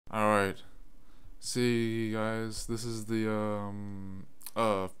Alright. See guys, this is the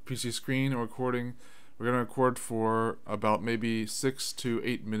PC screen recording. We're gonna record for about maybe 6 to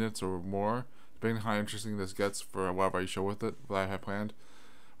 8 minutes or more, depending on how interesting this gets for whatever I show with it, what I have planned.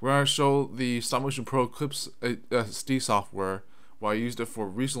 We're gonna show the Stopmotion Pro Eclipse SD software, what I used it for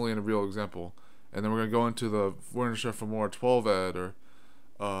recently in a real example. And then we're gonna go into the we're gonna show for more 12 editor,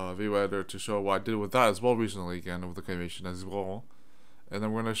 video editor to show what I did with that as well recently again with the Claymation as well. And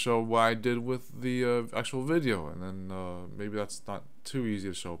then we're going to show what I did with the actual video, and then maybe that's not too easy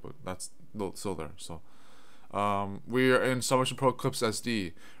to show, but that's still there. So we are in Stopmotion Pro Eclipse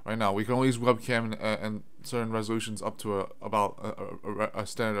SD right now. We can only use webcam and certain resolutions up to a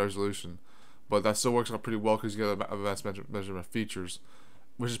standard resolution, but that still works out pretty well because you get advanced measurement features,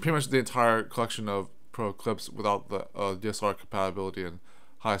 which is pretty much the entire collection of Pro Eclipse without the DSLR compatibility and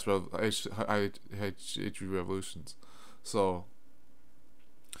highest HD resolutions. So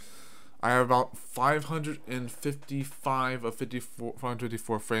I have about 555 of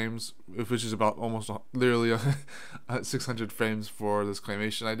 554 frames, which is about almost literally 600 frames for this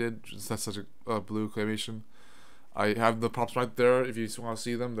claymation I did. That's such a blue claymation. I have the props right there. If you want to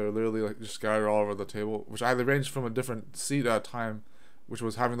see them, they're literally like just scattered all over the table, which I arranged from a different seat at a time, which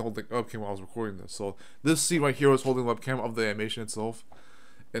was having the whole thing webcam while I was recording this. So this seat right here was holding the webcam of the animation itself,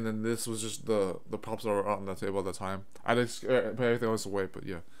 and then this was just the props that were on the table at the time. I didn't put everything else away, but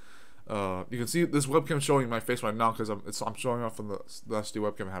yeah. You can see this webcam showing my face right now because I'm showing off from the SD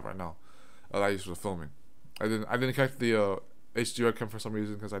webcam I have right now that I used for filming. I didn't connect the HD webcam for some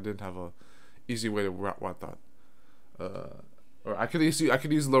reason because I didn't have a easy way to route that. Or I could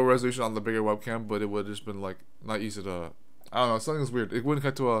use low resolution on the bigger webcam, but it would have just been like not easy to. I don't know. Something's weird. It wouldn't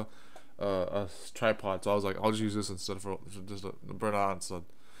connect to a tripod, so I was like, I'll just use this instead for just a burn out instead.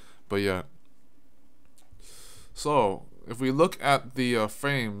 But yeah. So if we look at the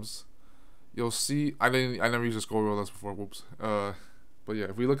frames, you'll see I never used a scroll wheel this before. Whoops. But yeah,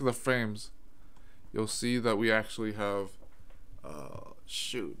 if we look at the frames, you'll see that we actually have.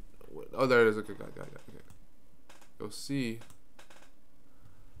 Shoot. Oh, there it is. Okay, got it. You'll see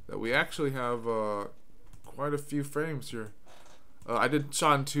that we actually have quite a few frames here. I did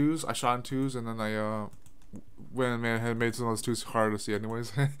shot in twos. I shot in twos, and then I had made some of those twos harder to see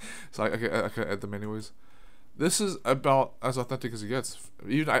anyways. So I could edit them anyways. This is about as authentic as it gets.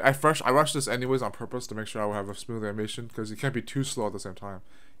 Even I rushed this anyways on purpose to make sure I would have a smooth animation because it can't be too slow at the same time.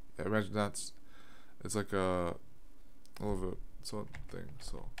 Yeah, imagine it's like a little bit thing.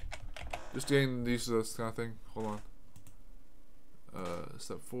 So just getting used to this kind of thing. Hold on.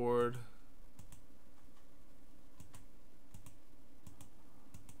 Step forward.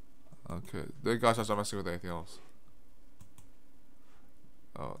 Okay. Gosh, I'm not messing with anything else.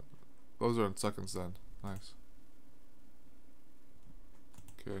 Oh, those are in seconds then. Nice.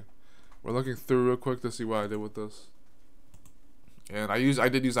 Okay, we're looking through real quick to see what I did with this, and I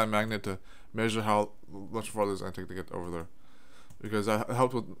did use that magnet to measure how much farther it's gonna take to get over there, because it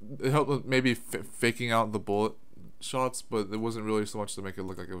helped with maybe faking out the bullet shots, but it wasn't really so much to make it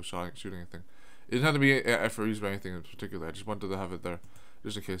look like it was shooting anything. It didn't have to be effort used by anything in particular. I just wanted to have it there,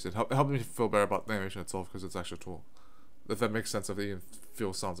 just in case. It helped me feel better about the animation itself because it's actually a tool. If that makes sense, if it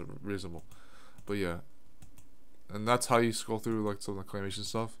even sounds reasonable. But yeah. And that's how you scroll through like some of the claymation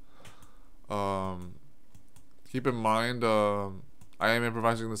stuff. Keep in mind, I am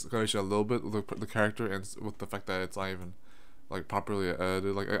improvising this claymation a little bit with the character and with the fact that it's not even like properly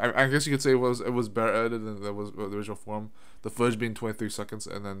edited. Like I guess you could say it was better edited than the original form. The footage being 23 seconds,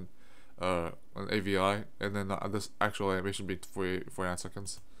 and then an AVI, and then this actual animation being 49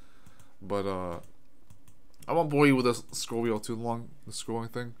 seconds. But I won't bore you with this scroll wheel too long, the scrolling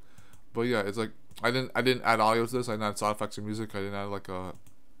thing. But yeah, it's like I didn't add audio to this. I didn't add sound effects or music. I didn't add like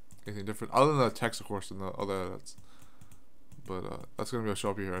anything different other than the text, of course, and the other edits. But that's gonna be a show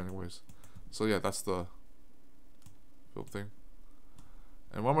up here anyways. So yeah, that's the film thing.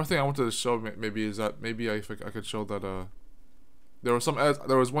 And one more thing I wanted to show maybe is that maybe I could show that there was some edits.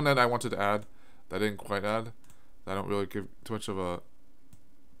 There was one edit I wanted to add that I didn't quite add. That I don't really give too much of a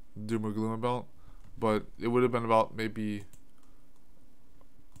doom or gloom about. But it would have been about maybe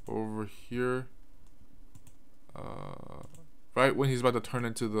over here, right when he's about to turn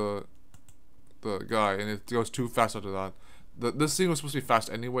into the guy, and it goes too fast after that. This scene was supposed to be fast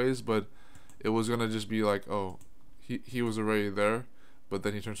anyways, but it was gonna just be like, oh, he was already there, but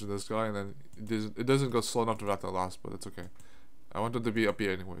then he turns to this guy, and then it doesn't go slow enough to that last, but it's okay. I wanted to be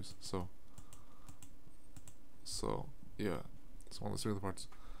upbeat anyways, so yeah, it's one of the smoother parts.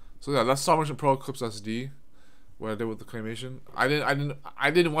 So yeah, that's Stopmotion Pro Eclipse SD. what I did with the claymation. I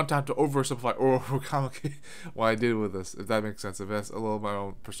didn't want to have to oversimplify or overcomplicate what I did with this. If that makes sense. If that's a little my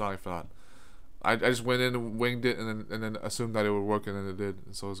own personality for that. I just went in and winged it and then assumed that it would work and then it did.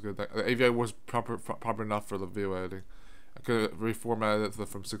 And so it was good. The AVI was proper enough for the video editing. I could have reformatted it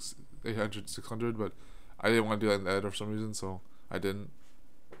from 800 to 600, but I didn't want to do that in the editor for some reason, so I didn't.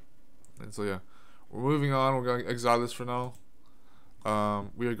 And so yeah, we're moving on. We're going to exile this for now.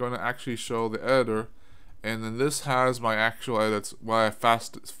 We are going to actually show the editor, and then this has my actual edits where I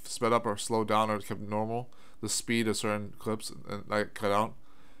sped up or slowed down or kept normal the speed of certain clips and I cut out.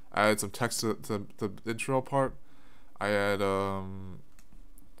 I added some text to the intro part. I had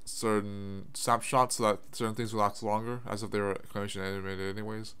certain snapshots so that certain things would last longer, as if they were Claymation animated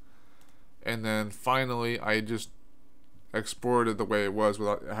anyways. And then finally, I just exported the way it was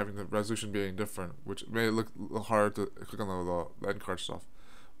without having the resolution being different, which made it look a little hard to click on the end card stuff.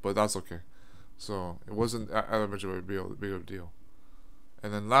 But that's okay. So it wasn't that much of a big of a deal.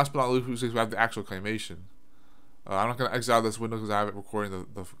 And then last but not least, we have the actual Claymation. I'm not going to exile this window because I have it recording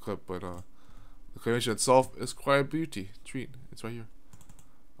the clip, but the Claymation itself is quite a beauty treat. It's right here.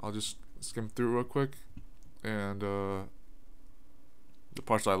 I'll just skim through real quick, and the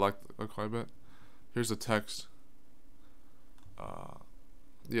parts that I liked quite a bit. Here's the text.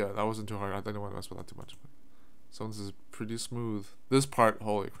 Yeah, that wasn't too hard. I didn't want to mess with that too much. But so this is pretty smooth. This part,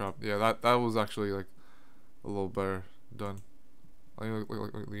 holy crap! Yeah, that was actually like a little better done.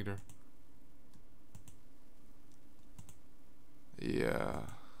 Like leader. Yeah.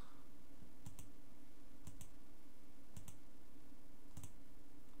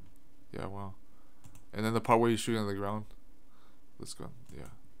 Yeah, wow. And then the part where he's shooting on the ground. This gun, yeah.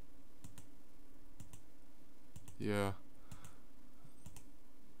 Yeah.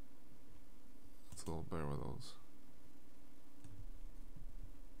 It's a little better with those.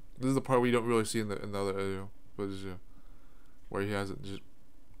 This is the part where you don't really see in the other video, but it's where he has it just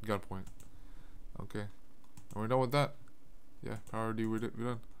gunpoint. Okay. And we're done with that. Yeah, power D, we're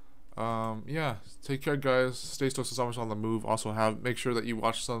done. Yeah, take care, guys. Stay still so much on the move. Also, make sure that you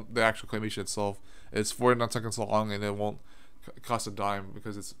watch the actual Claymation itself. It's 49 seconds long, and it won't cost a dime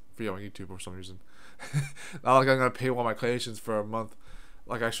because it's free on YouTube for some reason. Not like I'm gonna pay all my Claymations for a month,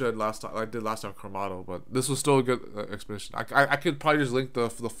 like I should last time. I did last time with Chromato, but this was still a good expedition. I could probably just link the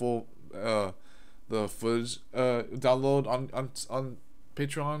full the footage download on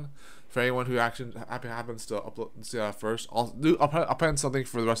Patreon. For anyone who actually happens to upload and see that first, I'll plan something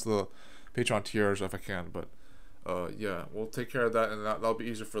for the rest of the Patreon tiers if I can. But yeah, we'll take care of that, and that'll be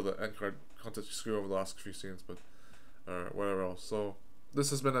easier for the end card content to screw over the last few scenes, but or whatever else. So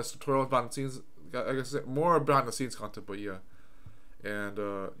this has been a tutorial behind the scenes. I guess more behind the scenes content, but yeah. And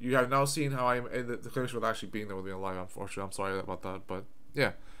you have now seen how I'm in the Claymation with actually being there with me alive. Unfortunately, I'm sorry about that, but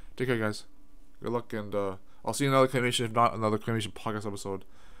yeah, take care, guys. Good luck, and I'll see you in another Claymation, if not another Claymation podcast episode.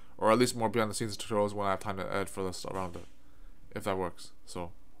 Or at least more behind the scenes tutorials when I have time to edit for this around it. If that works.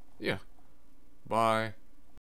 So, yeah. Bye.